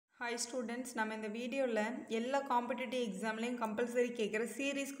Hi students, நம்ம இந்த வீடியோல எல்லா காம்படிட்டிவ் எக்ஸாம்லயும் கம்பல்சரி கேக்குற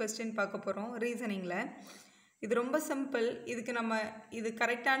சீரிஸ் क्वेश्चन பார்க்க போறோம் ரீசனிங்ல. இது ரொம்ப சிம்பிள். இதுக்கு நம்ம இது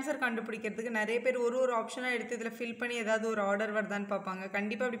கரெக்ட் ஆன்சர் கண்டுபிடிக்கிறதுக்கு நிறைய பேர் ஒரு ஆப்ஷனா எடுத்து இதல ஃபில் பண்ணி ஏதாவது ஒரு ஆர்டர் வருதான்னு பாப்பாங்க.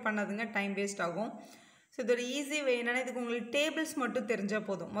 கண்டிப்பா அப்படி பண்ணாதீங்க, டைம் வேஸ்ட் ஆகும். சோ இதோட ஈஸி வே என்னன்னா இதுக்கு உங்களுக்கு டேபிள்ஸ் மட்டும் தெரிஞ்சா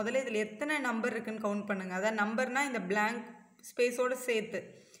போதும். முதல்ல இதுல எத்தனை நம்பர் இருக்குன்னு கவுண்ட் பண்ணுங்க. அத நம்பர்னா இந்த blank ஸ்பேஸோட சேர்த்து.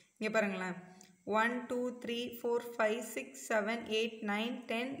 இங்க பாருங்களேன். 1 2 3 4 5 6 7 8 9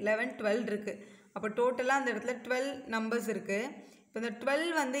 10 11 12 இருக்கு. அப்ப டோட்டலா அந்த இடத்துல 12 நம்பர்ஸ் இருக்கு. இப்போ இந்த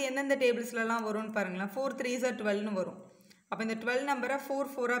 12 வந்து எந்தெந்த டேபிள்ஸ்லலாம் வரும்னு பாருங்களேன். 4 3s are 12 னு வரும். அப்ப இந்த 12 நம்பரை 4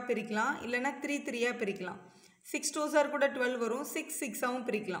 4 ஆ பிரிக்கலாம், இல்லனா 3 3 ஆ பிரிக்கலாம். 6 2s are கூட 12 வரும், 6 6 ஆவும்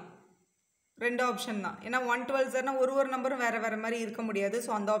பிரிக்கலாம். ரெண்டு ஆப்ஷன் தான். ஏனா 1 12s are ஒரு நம்பரும் வேற மாதிரி இருக்க முடியாது.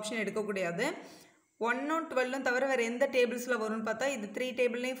 சோ அந்த ஆப்ஷன் எடுக்க கூடாது. 1 ம் 12 ம் தவிர வேற எந்த டேபிள்ஸ்ல வரும்னு பார்த்தா இது 3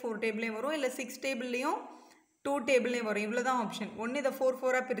 டேபிள்லயும் 4 டேபிள்லயும் வரும், இல்ல 6 டேபிள்லயும் 2 டேபிள்லயும் வரும். இவ்வளவுதான் ஆப்ஷன். ஒன்னு இத 4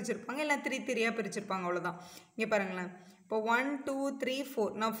 4 ஆ பிரிச்சிருப்பாங்க, இல்ல 3 3 ஆ பிரிச்சிருப்பாங்க, அவ்வளவுதான். இங்க பாருங்களேன். இப்போ 1 2 3 4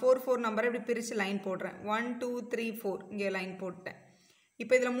 நான் 4 4 நம்பரை இப்படி பிரிச்சு லைன் போடுறேன். 1 2 3 4 இங்க லைன் போட்டேன்.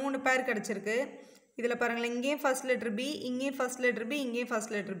 இப்போ இதுல மூணு பேர் கிடைச்சிருக்கு. இதுல பாருங்களேன், இங்கேயும் ஃபர்ஸ்ட் லெட்டர் B, இங்கேயும் ஃபர்ஸ்ட் லெட்டர் B, இங்கேயும்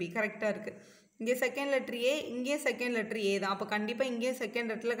ஃபர்ஸ்ட் லெட்டர் B கரெக்ட்டா இருக்கு. இங்கே செகண்ட் லெட்டர் A, இங்கே செகண்ட் லெட்டர் A தான். அப்ப கண்டிப்பா இங்கே செகண்ட்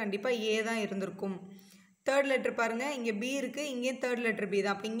லெட்டர்ல கண்டிப்பா A தான் இருந்திருக்கும். தேர்ட் லெட்டர் பாருங்க, இங்க B இருக்கு, இங்கே தேர்ட் லெட்டர் B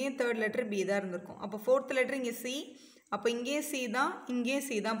தான். அப்ப இங்கே தேர்ட் லெட்டர் B தான் இருந்திருக்கும். அப்ப ஃபோர்த் லெட்டர் இங்க C, அப்ப இங்கே C தான், இங்கே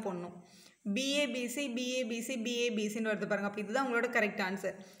C தான் போடணும். BABC BABC BABC ன்னு வருது பாருங்க. அப்ப இதுதான் உங்களோட கரெக்ட்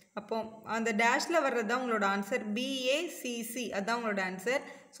ஆன்சர். அப்போ அந்த டேஷ்ல வர்றது தான் உங்களோட ஆன்சர். BACC அதான் உங்களோட ஆன்சர்.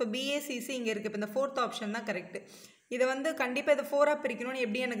 சோ BACC இங்க இருக்கு. இப்ப இந்த ஃபோர்த் ஆப்ஷன் தான் கரெக்ட். இத வந்து கண்டிப்பா இத 4 ஆ பிரிக்கணும்னு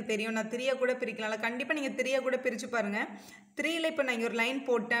எப்படி எனக்கு தெரியும்? நான் 3 ஆ கூட பிரிக்கலாம்ல. கண்டிப்பா நீங்க 3 ஆ கூட பிரிச்சு பாருங்க. 3 ல இப்ப நான் இங்க ஒரு லைன்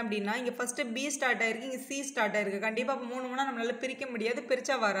போட்டேன் அப்படினா இங்க ஃபர்ஸ்ட் B ஸ்டார்ட் ஆயிருக்கு, இங்க C ஸ்டார்ட் ஆயிருக்கு. கண்டிப்பா அப்ப 3 மூணா நம்மளால பிரிக்க முடியாது,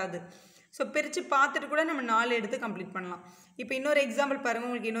 பிரிச்சா வராது. சோ பிரிச்சு பார்த்துட்டு கூட நம்ம 4 எடுத்து கம்ப்ளீட் பண்ணலாம். இப்போ இன்னொரு எக்ஸாம்பிள் பாருங்க,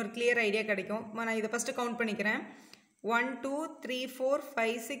 உங்களுக்கு இன்னொரு கிளியர் ஐடியா கிடைக்கும். நான் இத ஃபர்ஸ்ட் கவுண்ட் பண்ணிக்கிறேன். 1 2 3 4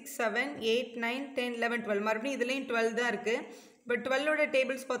 5 6 7 8 9 10 11 12 மறுபடியும் இதுலயும் 12 தான் இருக்கு. பட் 12 ஓட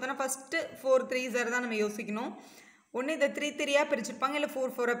டேபிள்ஸ் பார்த்தோம்னா ஃபர்ஸ்ட் 4 3s தான் நம்ம யோசிக்கணும். ஒன்னு இத 3 3 ஆ பிரிச்சிருப்பாங்க, இல்ல 4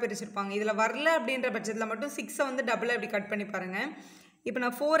 4 ஆ பிரிச்சிருப்பாங்க. இதுல வரல அப்படின்ற பட்சத்துல மட்டும் 6 வந்து டபுளா இப்படி கட் பண்ணி பாருங்க. இப்போ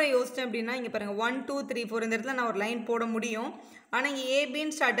நான் 4 ஐ யோசிச்சேன் அப்படினா இங்க பாருங்க 1 2 3 4 இந்த இடத்துல நான் ஒரு லைன் போட முடியும். ஆனா இங்க AB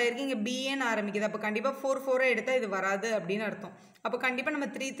ன்னு ஸ்டார்ட் ஆயிருக்கு, இங்க BA ன்னு ஆரம்பிக்குது. அப்ப கண்டிப்பா 4 4 ஆ எடுத்தா இது வராது அப்படினு அர்த்தம். அப்ப கண்டிப்பா நம்ம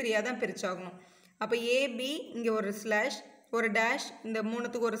 3 3 ஆ தான் பிரிச்சாகணும். அப்ப AB இங்க ஒரு ஸ்லாஷ், ஒரு டேஷ், இந்த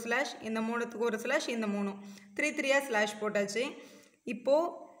மூணுத்துக்கு ஒரு ஸ்லாஷ், இந்த மூணுத்துக்கு ஒரு ஸ்லாஷ், இந்த மூணும் 3 3 ஆ ஸ்லாஷ் போட்டாச்சு. இப்போ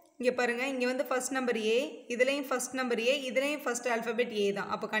இங்க பாருங்க, இங்க வந்து ஃபர்ஸ்ட் நம்பர் A, இதுலயும் ஃபர்ஸ்ட் நம்பர் A, இதுலயும் ஃபர்ஸ்ட் ஆல்பபெட் A தான்.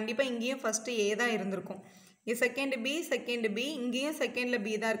 அப்ப கண்டிப்பா இங்கேயும் ஃபர்ஸ்ட் A தான் இருந்திருக்கும். இங்க செகண்ட் B, இங்கேயும் செகண்ட்ல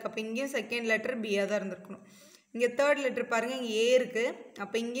B தான் இருக்கு. அப்ப இங்கேயும் செகண்ட் லெட்டர் B ஆ தான் இருந்திருக்கணும். இங்க தேர்ட் லெட்டர் பாருங்க, இங்க A இருக்கு.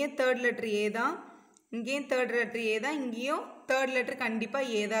 அப்ப இங்கேயும் தேர்ட் லெட்டர் A தான், இங்கேயும் தேர்ட் லெட்டர் A தான், இங்கேயும் தேர்ட் லெட்டர் கண்டிப்பா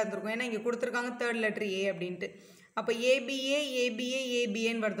A தான் இருந்திருக்கும். ஏன்னா இங்க கொடுத்திருக்காங்க தேர்ட் லெட்டர் A அப்படின்ட்டு. அப்ப ABA ABA ABA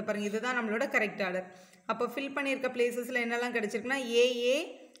ன்னு வருது பாருங்க. இதுதான் நம்மளோட கரெக்ட் ஆர்டர். அப்ப ஃபில் பண்ணிருக்க பிளேसेसல என்னெல்லாம் கிடைச்சிருக்குன்னா AA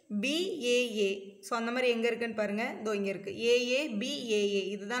BAA. சோ அந்த மாதிரி எங்க இருக்குன்னு பாருங்க. இதோ இங்க இருக்கு. AA BAA.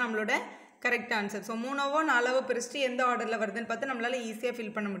 இதுதான் நம்மளோட கரெக்ட் ஆன்சர். சோ மூணாவோ நாலாவோ பிரிச்சிட்டு எந்த ஆர்டர்ல வருதுன்னு பார்த்து நம்மளால ஈஸியா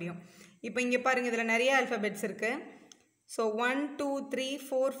ஃபில் பண்ண முடியும். இப்போ இங்க பாருங்க, இதுல நிறைய ஆல்பபெட்ஸ் இருக்கு. சோ 1 2 3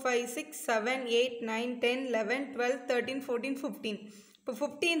 4 5 6 7 8 9 10 11 12 13 14 15. இப்போ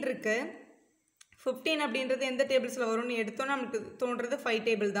 15 இருக்கு. 15 அப்படின்றது எந்த டேபிள்ஸ்ல வரும்னு எடுத்தோம்னா நமக்கு தோன்றது 5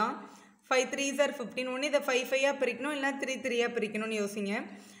 டேபிள் தான். 5 3s are 15. ஒன்னு இத 5 5 ஆ பிரிக்கணும், இல்ல 3 3 ஆ பிரிக்கணும்னு யோசிங்க.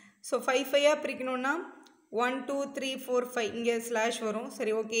 சோ 5 5 ஆ பிரிக்கணும்னா 1 2 3 4 5 இங்க ஸ்லாஷ் வரும்.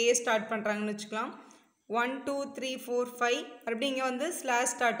 சரி ஓகே, A ஸ்டார்ட் பண்றாங்கன்னு வெச்சுக்கலாம். 1 2 3 4 5 அப்படி இங்க வந்து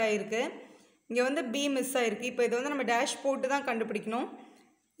ஸ்லாஷ் ஸ்டார்ட் ஆயிருக்கு. இங்க வந்து B மிஸ் ஆயிருக்கு. இப்போ இத வந்து நம்ம டேஷ் போட்டு தான் கண்டுபிடிக்கணும்.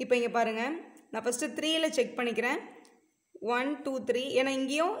 இப்போ இங்க பாருங்க, நான் ஃபர்ஸ்ட் 3 ல செக் பண்ணிக்கிறேன். 1 2 3 ஏனா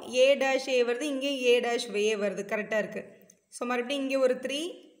இங்கேயும் A' வருது, இங்கேயும் A' வருது, கரெக்ட்டா இருக்கு. சோ மறுபடியும் இங்க ஒரு 3,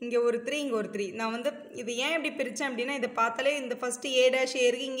 இங்க ஒரு 3, இங்க ஒரு 3. நான் வந்து இது ஏன் இப்படி பிரிச்சேன் அப்படினா இத பார்த்தாலே இந்த ஃபர்ஸ்ட் A'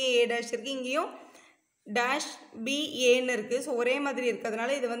 இருக்கு, இங்க A' இருக்கு, இங்கேயும் டேஷ் BA ன்னு இருக்கு. சோ ஒரே மாதிரி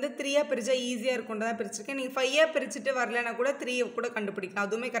இருக்கிறதுனால இது வந்து 3 ஆ பிரிச்சா ஈஸியா இருக்கும்னு தான் பிரிச்சிருக்கேன். நீங்க 5 ஆ பிரிச்சிட்டு வரலனா கூட 3 கூட கண்டுபிடிக்கலாம்.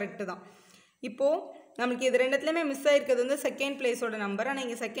 அதுவுமே கரெக்ட் தான். இப்போ நமக்கு இது ரெண்டுத்துலயுமே மிஸ் ஆயிருக்கிறது வந்து செகண்ட் பிளேஸோட நம்பர். ஆனா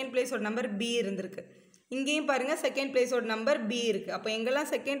இங்க செகண்ட் பிளேஸோட நம்பர் B இருந்திருக்கு. இங்கேயும் பாருங்க செகண்ட் பிளேஸோட நம்பர் B இருக்கு. அப்ப எங்கெல்லாம்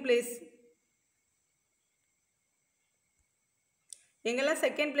செகண்ட்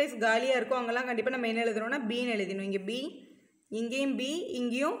பிளேஸ் காலியா இருக்கோ அங்கெல்லாம் கண்டிப்பா நம்ம என்ன எழுதணும்னா B ன்னு எழுதணும். இங்க B, இங்கேயும் B,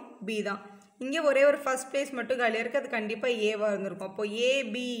 இங்கேயும் B தான். இங்க ஒரே ஒரு ஃபர்ஸ்ட் பிளேஸ் மட்டும் காலியா இருக்கு. அது கண்டிப்பா A வா இருந்திருக்கும். அப்போ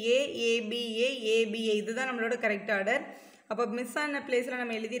ABA ABA ABA இதுதான் நம்மளோட கரெக்ட் ஆர்டர். அப்ப மிஸ் ஆன பிளேஸ்ல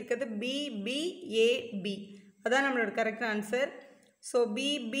நம்ம எழுதி இருக்கிறது BBAB. அதான் நம்மளோட கரெக்ட் ஆன்சர். சோ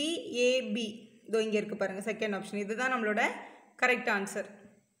BBAB இதோ இங்க இருக்கு பாருங்க செகண்ட் ஆப்ஷன். இதுதான் நம்மளோட கரெக்ட் ஆன்சர்.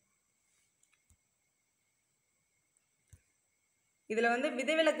 இதில் வந்து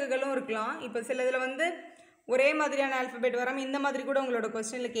விதிவிலக்குகளும் இருக்கலாம். இப்போ சில இதில் வந்து ஒரே மாதிரியான ஆல்ஃபபெட் வராமல் இந்த மாதிரி கூட உங்களோட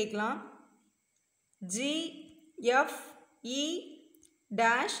கொஸ்டினில் கேட்கலாம். GFE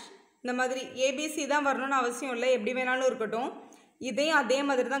டேஷ் இந்த மாதிரி ஏபிசி தான் வரணும்னு அவசியம் இல்லை, எப்படி வேணாலும் இருக்கட்டும். இதையும் அதே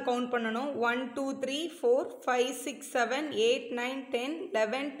மாதிரி தான் கவுண்ட் பண்ணணும். 1 2 3 4 5 6 7 8 9 10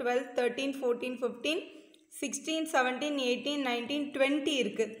 11 12 13 14 15 16 17 18 19 20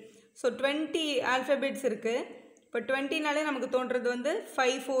 இருக்குது. ஸோ 20 ஆல்ஃபபெட்ஸ் இருக்குது. இப்போ 20நாலே நமக்கு தோன்றது வந்து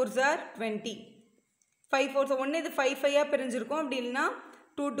 5 4s are 20. 5 4s ஒன்று இது 5 5ஆக பிரிஞ்சிருக்கும், அப்படி இல்லைன்னா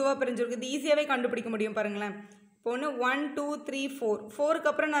 2 2ஆக பிரிஞ்சிருக்கும். இது ஈஸியாகவே கண்டுபிடிக்க முடியும் பாருங்களேன். இப்போ ஒன்று 1 2 3 4 4க்கு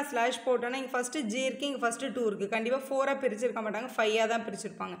அப்புறம் நான் ஸ்லாஷ் போட்டேன்னா இங்கே ஃபஸ்ட்டு ஜி இருக்குது, இங்கே ஃபஸ்ட்டு 2 இருக்குது. கண்டிப்பாக 4ஆக பிரிச்சிருக்க மாட்டாங்க, 5ஆக தான்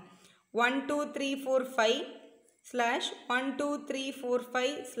பிரிச்சிருப்பாங்க. 1 2 3 4 5 ஸ்லாஷ் 1 2 3 4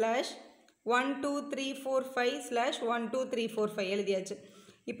 5 ஸ்லாஷ் 1 2 3 4 5 ஸ்லாஷ் 1 2 3 4 5 எழுதியாச்சு.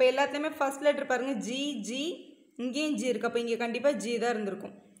 இப்போ எல்லாத்துலேயுமே ஃபஸ்ட் லெட்டர் பாருங்கள், ஜி இங்கேயும் ஜி இருக்குது. அப்போ இங்கே கண்டிப்பாக ஜி தான்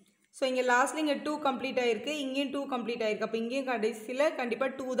இருந்திருக்கும். ஸோ இங்கே லாஸ்ட்டில் இங்கே 2 கம்ப்ளீட் ஆகிருக்கு, இங்கேயும் 2 கம்ப்ளீட் ஆகிருக்கு. அப்போ இங்கேயும் கடைசியில்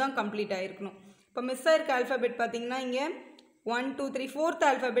கண்டிப்பாக 2 தான் கம்ப்ளீட் ஆகிருக்கணும். இப்போ மிஸ் ஆகிருக்க ஆல்ஃபபெட் பார்த்தீங்கன்னா இங்கே 1 2 3 4th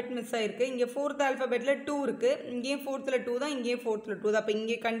ஆல்ஃபபெட் மிஸ் ஆகிருக்கு. இங்கே 4th ஆல்ஃபபெட்டில் 2 இருக்குது, இங்கேயும் 4th 2 தான், இங்கேயும் 4th 2 தான். அப்போ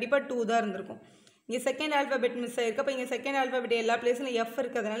இங்கே கண்டிப்பாக 2 தான் இருந்திருக்கும். இங்கே செகண்ட் ஆல்ஃபபெட் மிஸ் ஆகிருக்கு. அப்போ இங்கே செகண்ட் ஆல்ஃபபெட் எல்லா பிளேஸில் எஃப்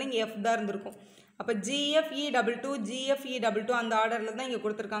இருக்கிறதுனால இங்கே எஃப் தான் இருந்திருக்கும். அப்போ GFE22 GFE22 அந்த ஆர்டரில் தான் இங்கே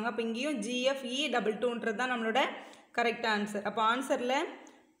கொடுத்துருக்காங்க. அப்போ இங்கேயும் GFE22ன்றது தான் நம்மளோட கரெக்ட் ஆன்சர். அப்போ ஆன்சரில்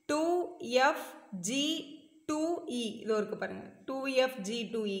 2FG2E இது இருக்குது பாருங்கள்,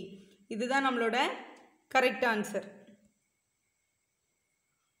 2FG2E இதுதான் நம்மளோட கரெக்ட் ஆன்சர்.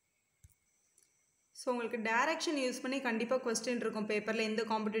 ஸோ உங்களுக்கு டைரக்ஷன் யூஸ் பண்ணி கண்டிப்பாக கொஸ்டின் இருக்கும் பேப்பரில், எந்த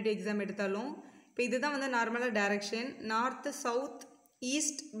காம்படிட்டிவ் எக்ஸாம் எடுத்தாலும். இப்போ இதுதான் வந்து நார்மலாக direction, north south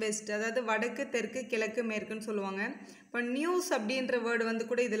east west, அதாவது வடக்கு தெற்கு கிழக்கு மேற்குன்னு சொல்லுவாங்க. இப்போ நியூஸ் அப்படின்ற வேர்டு வந்து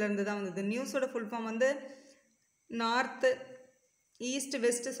கூட இதிலேருந்து தான் வந்தது. நியூஸோட ஃபுல் ஃபார்ம் வந்து நார்த்து ஈஸ்ட்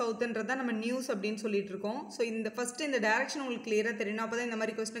வெஸ்ட் சவுத்துன்றதான் நம்ம நியூஸ் அப்படின்னு சொல்லிட்டு இருக்கோம். ஸோ இந்த ஃபஸ்ட்டு இந்த டைரக்ஷன் உங்களுக்கு கிளியராக தெரியணும், அப்போ தான் இந்த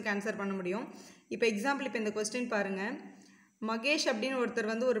மாதிரி கொஸ்டினுக்கு ஆன்சர் பண்ண முடியும். இப்போ எக்ஸாம்பிள் இப்போ இந்த கொஸ்டின் பாருங்கள். மகேஷ் அப்படின்னு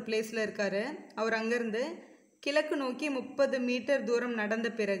ஒருத்தர் வந்து ஒரு பிளேஸில் இருக்கார். அவர் அங்கேருந்து கிழக்கு நோக்கி 30 மீட்டர் தூரம் நடந்த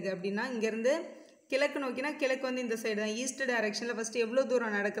பிறகு அப்படின்னா, இங்கேருந்து கிழக்கு நோக்கினா கிழக்கு வந்து இந்த சைடு தான், ஈஸ்ட் டைரக்ஷனில் ஃபஸ்ட்டு எவ்வளோ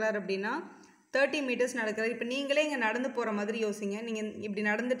தூரம் நடக்கிறார் அப்படின்னா 30 மீட்டர்ஸ் நடக்கிறார். இப்போ நீங்களே இங்கே நடந்து போகிற மாதிரி யோசிங்க. நீங்கள் இப்படி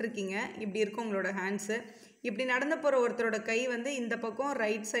நடந்துட்டுருக்கீங்க, இப்படி இருக்கும் உங்களோட ஹேண்ட்ஸு. இப்படி நடந்து போகிற ஒருத்தரோட கை வந்து இந்த பக்கம்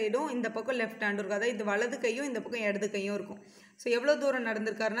ரைட் சைடும் இந்த பக்கம் லெஃப்ட் ஹேண்டும் இருக்கும், அதாவது இது வலது கையும் இந்த பக்கம் இடது கையும் இருக்கும். ஸோ எவ்வளோ தூரம்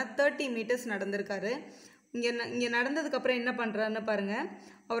நடந்திருக்காருன்னா 30 மீட்டர்ஸ் நடந்திருக்காரு. இங்கே நடந்ததுக்கப்புறம் என்ன பண்ணுறாருன்னு பாருங்கள்.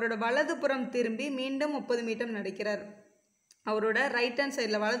 அவரோட வலது புறம் திரும்பி மீண்டும் 30 மீட்டர் நடக்கிறார். அவரோட ரைட் ஹேண்ட்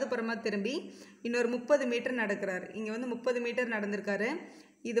சைடில் வலது புறமாக திரும்பி இன்னொரு 30 மீட்டர் நடக்கிறார். இங்கே வந்து 30 மீட்டர் நடந்திருக்காரு.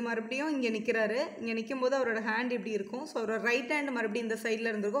 இது மறுபடியும் இங்கே நிற்கிறாரு. இங்கே நிற்கும் போது அவரோட ஹேண்ட் இப்படி இருக்கும். ஸோ அவரோட ரைட் ஹேண்டு மறுபடியும் இந்த சைடில்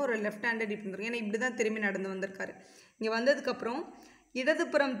இருந்திருக்கும், அவரோட லெஃப்ட் ஹேண்ட் இப்படி இருந்திருக்கும். ஏன்னா இப்படி தான் திரும்பி நடந்து வந்திருக்காரு. இங்கே வந்ததுக்கப்புறம்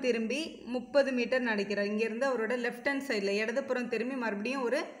இடதுபுறம் திரும்பி 30 மீட்டர் நடக்கிறார். இங்கேருந்து அவரோட லெஃப்ட் ஹேண்ட் சைடில் இடதுபுறம் திரும்பி மறுபடியும்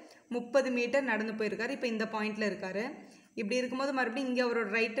ஒரு 30 மீட்டர் நடந்து போயிருக்காரு. இப்போ இந்த பாயிண்டில் இருக்கார். இப்படி இருக்கும்போது மறுபடியும் இங்கே அவரோட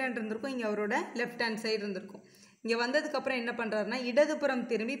ரைட் ஹேண்ட் இருந்திருக்கும், இங்கே அவரோட லெஃப்ட் ஹேண்ட் சைடு இருந்திருக்கும். இங்கே வந்ததுக்கப்புறம் என்ன பண்ணுறாருன்னா இடதுபுறம்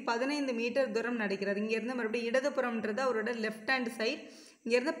திரும்பி 15 மீட்டர் தூரம் நடக்கிறார். இங்கேருந்து மறுபடியும் இடதுபுறம்ன்றது அவரோட லெஃப்ட் ஹேண்ட் சைட்.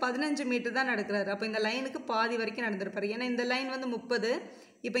 இங்கேருந்து 15 மீட்டர் தான் நடக்கிறாரு. அப்போ இந்த லைனுக்கு பாதி வரைக்கும் நடந்திருப்பார். ஏன்னா இந்த லைன் வந்து 30,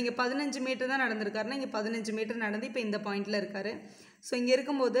 இப்போ இங்கே 15 மீட்டர் தான் நடந்திருக்காருன்னா இங்கே 15 மீட்டர் நடந்து இப்போ இந்த பாயிண்டில் இருக்கார். ஸோ இங்கே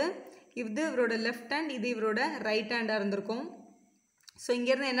இருக்கும்போது இது இவரோட லெஃப்ட் ஹேண்ட், இது இவரோட ரைட் ஹேண்டாக இருந்திருக்கும். ஸோ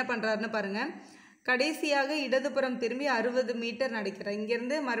இங்கேருந்து என்ன பண்ணுறாருன்னு பாருங்கள். கடைசியாக இடதுபுறம் திரும்பி 60 மீட்டர் நடக்கிறார்.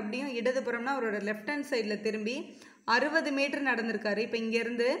 இங்கேருந்து மறுபடியும் இடதுபுறம்னா அவரோட லெஃப்ட் ஹேண்ட் சைடில் திரும்பி 60 மீட்டர் நடந்திருக்காரு. இப்போ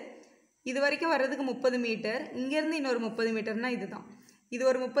இங்கேருந்து இது வரைக்கும் வர்றதுக்கு 30 மீட்டர், இங்கேருந்து இன்னொரு 30 மீட்டர்னால் இதுதான். இது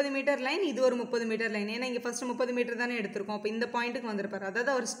ஒரு 30 மீட்டர் லைன், இது ஒரு 30 மீட்டர் லைன். ஏன்னா இங்கே ஃபஸ்ட்டு 30 மீட்டர் தானே எடுத்திருக்கோம். அப்போ இந்த பாயிண்ட்டுக்கு வந்திருப்பார்.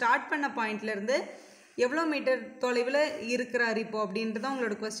 அதாவது அவர் ஸ்டார்ட் பண்ண பாயிண்ட்லேருந்து எவ்வளோ மீட்டர் தொலைவில் இருக்கிறார் இப்போது அப்படின்ட்டு தான்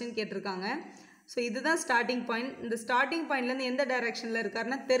உங்களோட கொஸ்டின் கேட்டிருக்காங்க. ஸோ இதுதான் ஸ்டார்டிங் பாயிண்ட். இந்த ஸ்டார்டிங் பாயிண்ட்லேருந்து எந்த டைரெக்ஷனில்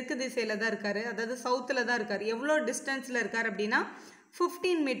இருக்காருன்னா தெற்கு திசையில் தான் இருக்கார், அதாவது சவுத்தில் தான் இருக்கார். எவ்வளோ டிஸ்டன்ஸில் இருக்கார் அப்படின்னா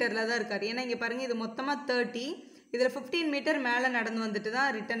 15 மீட்டரில் தான் இருக்கார். ஏன்னா இங்கே பாருங்கள், இது மொத்தமாக 30, இதில் 15 மீட்டர் மேலே நடந்து வந்துட்டு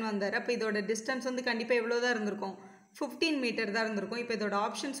தான் ரிட்டன் வந்தார். அப்போ இதோட டிஸ்டன்ஸ் வந்து கண்டிப்பாக எவ்வளோ தான் இருந்திருக்கும், 15 மீட்டர் தான் இருந்திருக்கும். இப்போ இதோட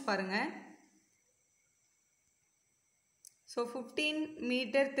ஆப்ஷன்ஸ் பாருங்கள். ஸோ 15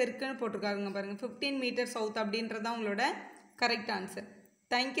 மீட்டர் தெற்குன்னு போட்டிருக்காருங்க பாருங்கள், 15 மீட்டர் சவுத் அப்படின்றது தான் உங்களோட correct answer.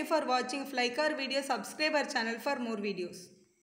 Thank you for watching. Like our video, subscribe our channel for more videos.